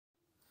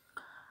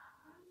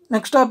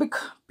Next topic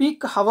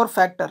peak hour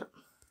factor.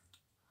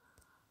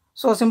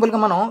 So సింపుల్గా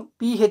మనం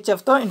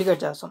PHFతో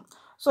indicate చేస్తాం.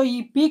 సో ఈ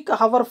పీక్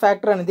హవర్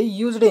ఫ్యాక్టర్ అనేది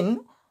used in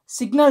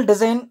signal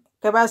design,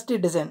 capacity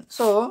design.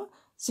 So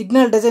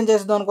signal design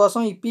చేసే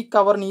దానికోసం ఈ పీక్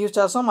హవర్ని యూజ్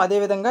చేస్తాం.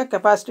 అదేవిధంగా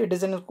కెపాసిటీ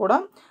డిజైన్ కూడా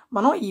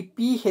మనం ఈ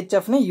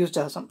PHFని యూజ్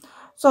చేస్తాం.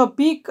 So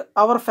peak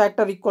hour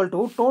factor equal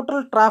to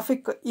total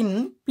traffic in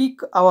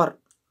peak hour.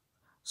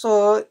 So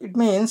it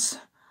means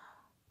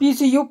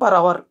PCU per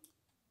hour,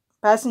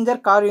 passenger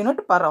car unit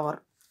per hour,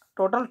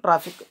 total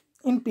traffic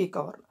in peak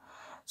hour.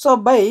 So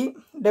by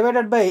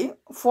divided by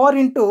 4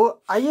 into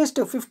highest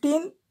 15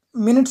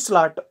 minutes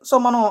slot. So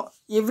మనం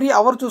every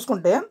hour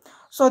చూసుకుంటే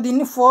so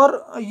దీన్ని 4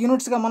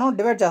 యూనిట్స్గా మనం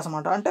divide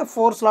చేస్తామంట, అంటే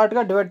 4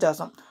 స్లాట్గా divide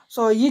చేస్తాం.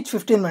 So each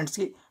 15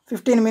 మినిట్స్కి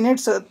 15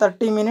 minutes,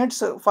 30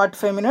 minutes,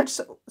 45 minutes,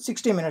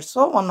 60 minutes,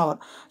 so 1 hour.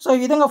 So ఈ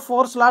విధంగా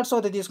 4 slots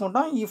అయితే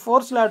తీసుకుంటాం. ఈ 4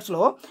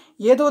 స్లాట్స్లో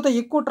ఏదైతే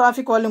ఎక్కువ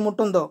ట్రాఫిక్ వాల్యూమ్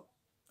ఉంటుందో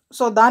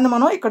సో దాన్ని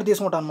మనం ఇక్కడ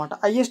తీసుకుంటాం అనమాట,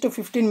 హైయెస్ట్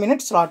 15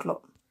 మినిట్స్ స్లాట్లో.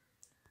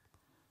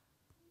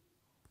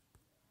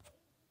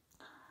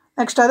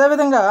 నెక్స్ట్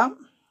అదేవిధంగా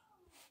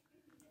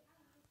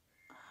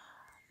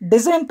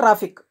design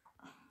traffic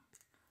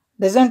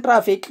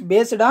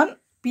based on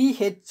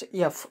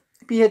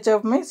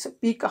PHF means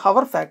peak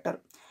hour factor.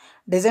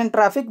 Design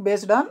traffic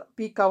based on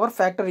peak hour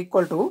factor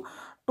equal to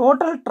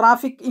total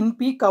traffic in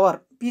peak hour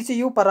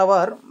PCU per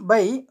hour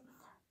by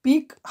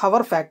peak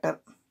hour factor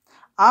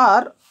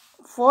are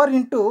 4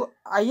 into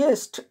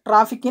highest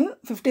traffic in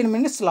 15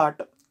 minutes slot.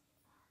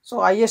 So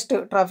highest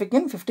traffic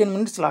in 15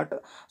 minutes slot.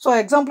 So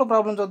example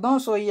problem చూద్దాం.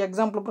 So ఈ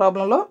example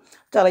ప్రాబ్లంలో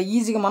చాలా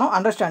ఈజీగా మనం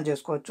understand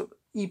చేసుకోవచ్చు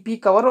ఈ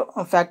peak hour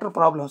factor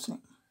ప్రాబ్లమ్స్ని.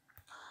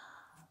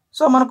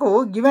 So మనకు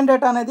గివెన్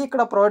డేటా అనేది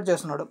ఇక్కడ ప్రొవైడ్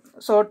చేస్తున్నాడు.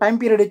 సో టైం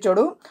పీరియడ్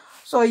ఇచ్చాడు.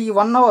 సో ఈ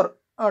 1 అవర్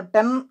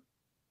 10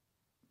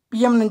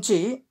 PM నుంచి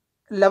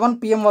 11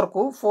 PM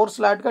వరకు 4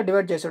 స్లాట్గా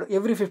డివైడ్ చేశాడు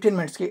ఎవ్రీ 15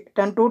 మినిట్స్కి.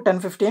 10 to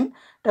 10:15,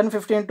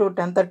 10:15 to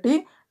 10:30,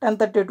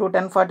 10:30 to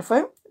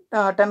 10:45,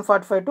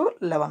 10:45 to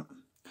 11.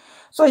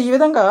 So ఈ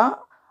విధంగా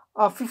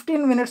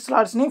 15 మినిట్స్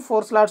స్లాట్స్ని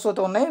 4 స్లాట్స్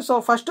అవుతూ ఉన్నాయి. సో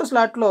ఫస్ట్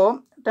స్లాట్లో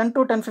 10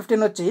 to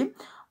 10:15 వచ్చి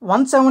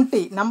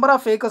 170 నెంబర్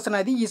ఆఫ్ వెహికల్స్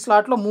అనేది ఈ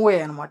స్లాట్లో మూవ్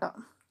అయ్యాయి అనమాట.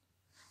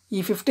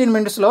 ఈ 15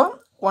 మినిట్స్లో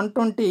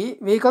 120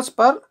 వెహికల్స్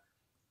పర్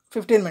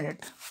 15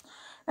 మినిట్స్.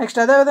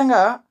 నెక్స్ట్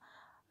అదేవిధంగా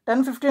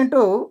 10:15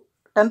 to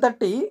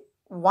 10:30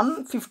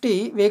 150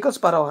 వెహికల్స్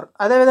పర్ అవర్.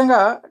 అదేవిధంగా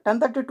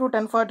 10:30 to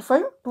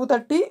 10:45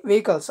 230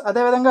 వెహికల్స్.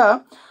 అదేవిధంగా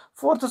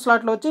 4th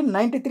స్లాట్లో వచ్చి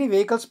 93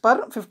 vehicles per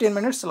 15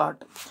 minutes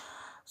slot.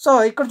 So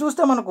ఇక్కడ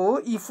చూస్తే మనకు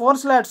ఈ 4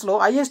 స్లాట్స్లో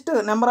హైయెస్ట్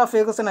నెంబర్ ఆఫ్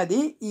వెహికల్స్ అనేది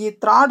ఈ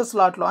 3rd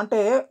స్లాట్లో,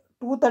 అంటే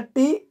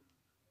 230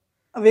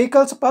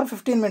 వెహికల్స్ పర్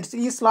 15 మినిట్స్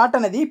ఈ స్లాట్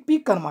అనేది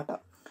పీక్ అనమాట.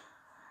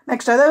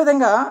 నెక్స్ట్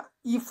అదేవిధంగా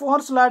ఈ 4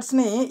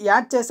 స్లాట్స్ని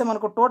యాడ్ చేస్తే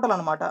మనకు టోటల్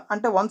అనమాట,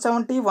 అంటే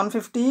 170,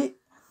 150,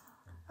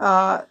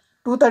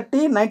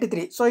 230,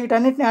 93. సో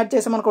వీటన్నిటిని యాడ్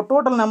చేసి మనకు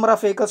total number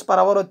of vehicles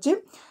per hour వచ్చి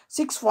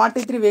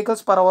 643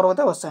 వెహికల్స్ పర్ అవర్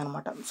అయితే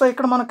వస్తాయన్నమాట. సో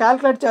ఇక్కడ మనం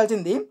క్యాలిక్యులేట్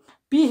చేయాల్సింది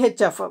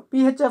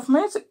PHF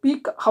means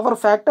peak hour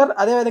factor.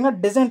 అదేవిధంగా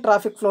డిజైన్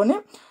ట్రాఫిక్ ఫ్లోని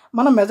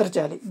మనం మెజర్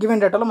చేయాలి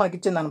గివెన్ డేటాలో మనకి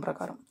ఇచ్చిన దాని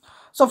ప్రకారం.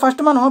 సో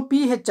ఫస్ట్ మనం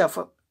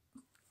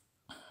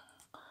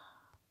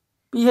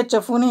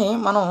PHFని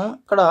మనం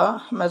ఇక్కడ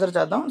మెజర్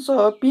చేద్దాం. So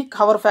peak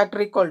hour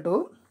factor equal to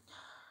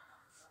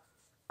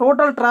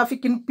total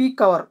traffic in peak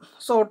hour.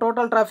 So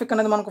total traffic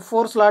అనేది మనకు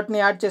 4 స్లాట్ని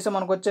యాడ్ చేస్తే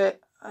మనకు వచ్చే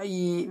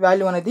ఈ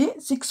వాల్యూ అనేది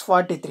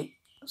 643.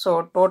 సో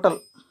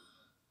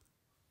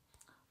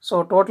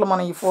టోటల్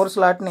మనం ఈ 4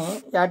 స్లాట్ని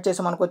యాడ్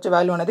చేసి మనకు వచ్చే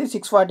వాల్యూ అనేది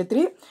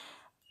 643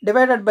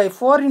 divided by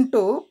 4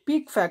 into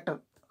peak factor.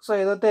 So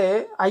ఏదైతే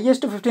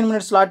హైయెస్ట్ 15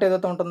 మినిట్స్ స్లాట్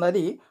ఏదైతే ఉంటుందో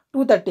అది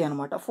 230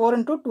 అనమాట. 4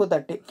 into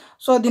 230.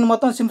 సో దీన్ని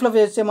మొత్తం సింప్లిఫై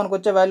చేస్తే మనకు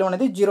వచ్చే వాల్యూ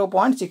అనేది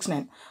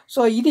 0.69.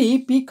 సో ఇది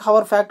పీక్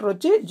హవర్ ఫ్యాక్టర్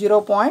వచ్చి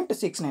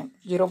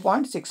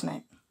 0.69.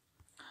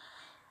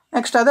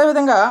 నెక్స్ట్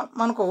అదేవిధంగా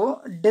మనకు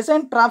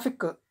డిజైన్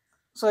ట్రాఫిక్.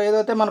 సో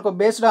ఏదైతే మనకు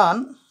బేస్డ్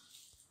ఆన్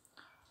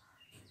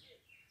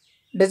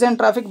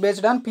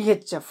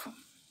PHF.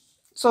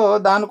 సో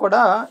దాన్ని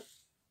కూడా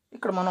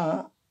ఇక్కడ మనం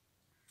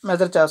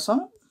మెజర్ చేస్తాం.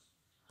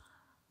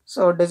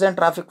 So design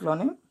traffic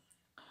ఫ్లోని.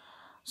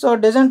 So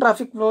design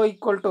traffic flow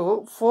equal to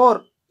 4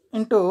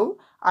 into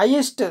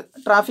highest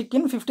traffic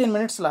in 15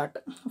 minutes slot.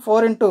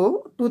 4 into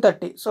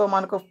 230. So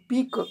మనకు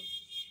పీక్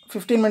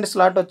 15 మినిట్స్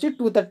స్లాట్ వచ్చి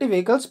 230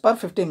 vehicles per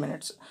 15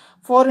 minutes.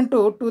 4 into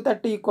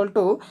 230 equal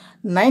to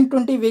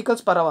 920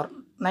 vehicles per hour.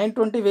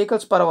 920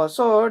 vehicles per hour.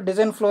 So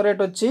design flow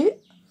rate వచ్చి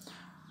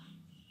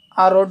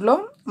ఆ రోడ్లో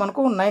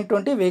మనకు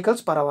 920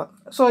 vehicles per hour.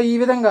 So ఈ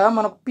విధంగా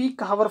మనకు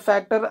peak hour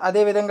factor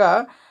అదేవిధంగా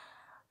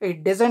ఈ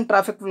డిజైన్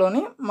ట్రాఫిక్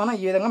ఫ్లోని మనం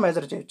ఈ విధంగా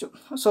మెజర్ చేయొచ్చు.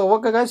 So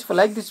okay guys, if you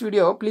like this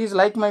video please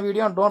like my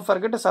video and don't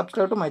forget to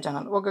subscribe to my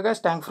channel. Okay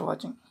guys, thanks for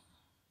watching.